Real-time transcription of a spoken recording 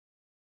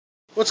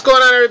What's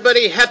going on,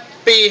 everybody?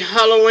 Happy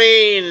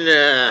Halloween!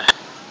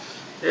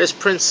 There's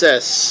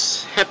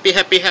Princess. Happy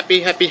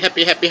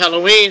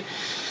Halloween.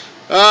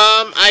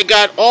 I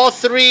got all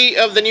three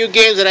of the new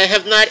games that I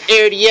have not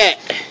aired yet.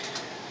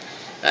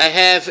 I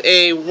have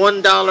a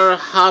 $1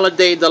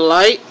 Holiday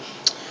Delight,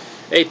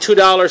 a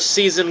 $2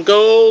 Season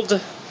Gold,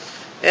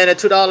 and a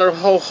 $2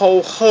 Ho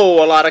Ho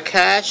Ho, a lot of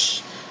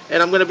cash.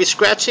 And I'm going to be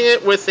scratching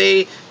it with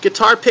a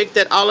guitar pick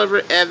that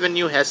Oliver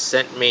Avenue has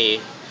sent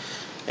me.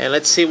 And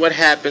let's see what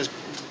happens.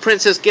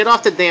 Princess, get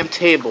off the damn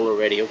table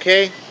already,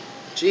 okay?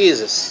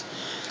 Jesus.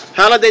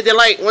 Holiday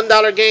Delight,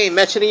 $1 game.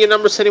 Match any of your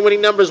numbers, any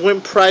winning numbers,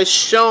 win prize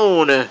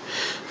shown.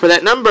 For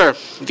that number,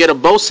 get a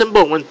bow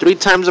symbol, win 3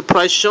 times the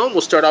prize shown.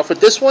 We'll start off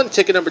with this one,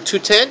 ticket number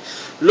 210.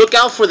 Look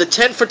out for the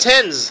 10 for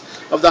 10s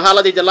of the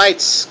Holiday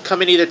Delights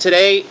coming either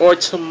today or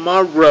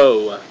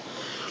tomorrow.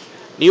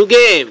 New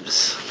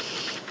games.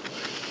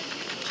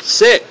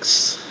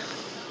 6,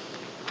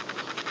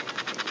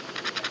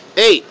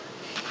 8,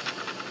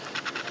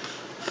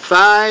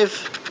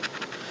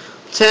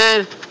 5,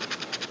 10,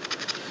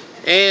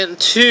 and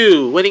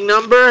 2. Winning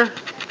number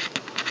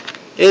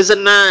is a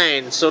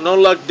 9, so no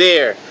luck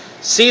there.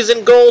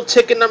 Season Gold,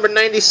 ticket number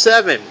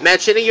 97.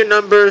 Match any of your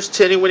numbers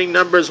to any winning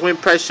numbers, win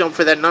prize shown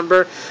for that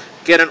number.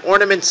 Get an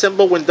ornament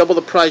symbol, win double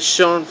the prize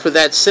shown for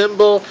that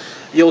symbol.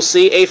 You'll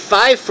see a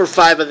 5 for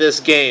 5 of this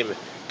game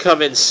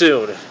coming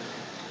soon.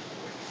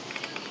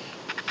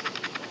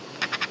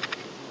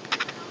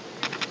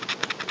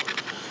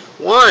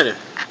 1,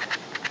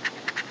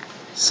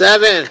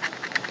 7,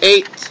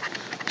 8,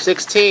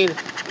 16,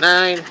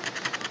 9,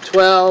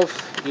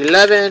 12,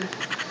 11,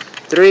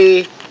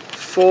 3,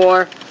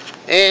 4,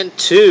 and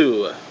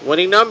 2.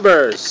 Winning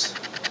numbers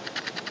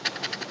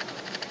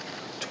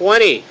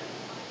 20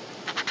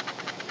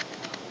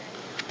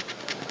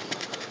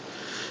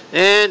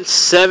 and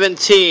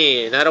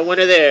 17. Not a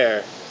winner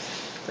there.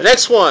 The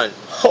next one,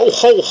 ho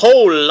ho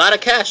ho, a lot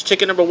of cash,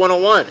 ticket number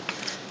 101.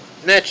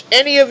 Match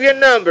any of your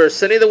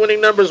numbers. Any of the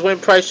winning numbers, win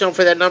prize shown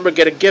for that number.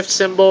 Get a gift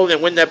symbol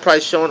and win that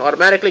prize shown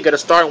automatically. Get a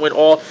star and win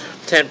all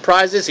 10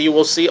 prizes. You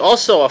will see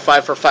also a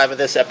 5 for 5 of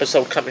this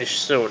episode coming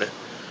soon.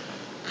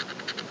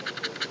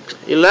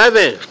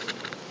 11,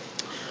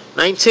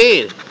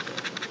 19,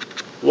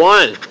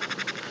 1,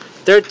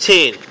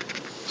 13,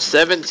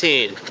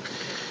 17,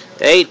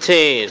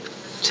 18,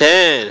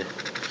 10,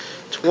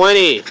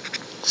 20,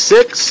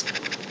 6,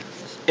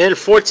 and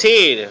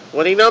 14.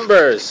 Winning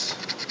numbers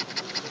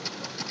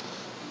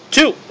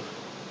 2,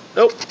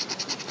 nope,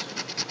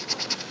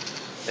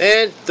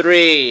 and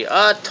 3.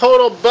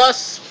 Total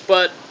bust,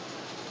 but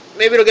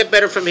maybe it'll get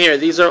better from here.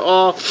 These are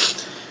all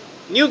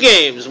new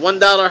games.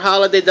 $1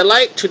 Holiday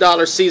Delight,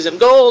 $2 Season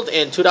Gold,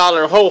 and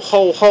 $2 Ho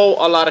Ho Ho,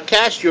 a lot of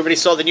cash. You already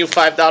saw the new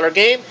 $5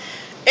 game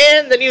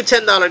and the new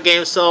 $10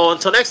 game. So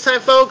until next time,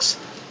 folks,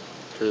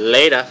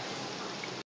 later.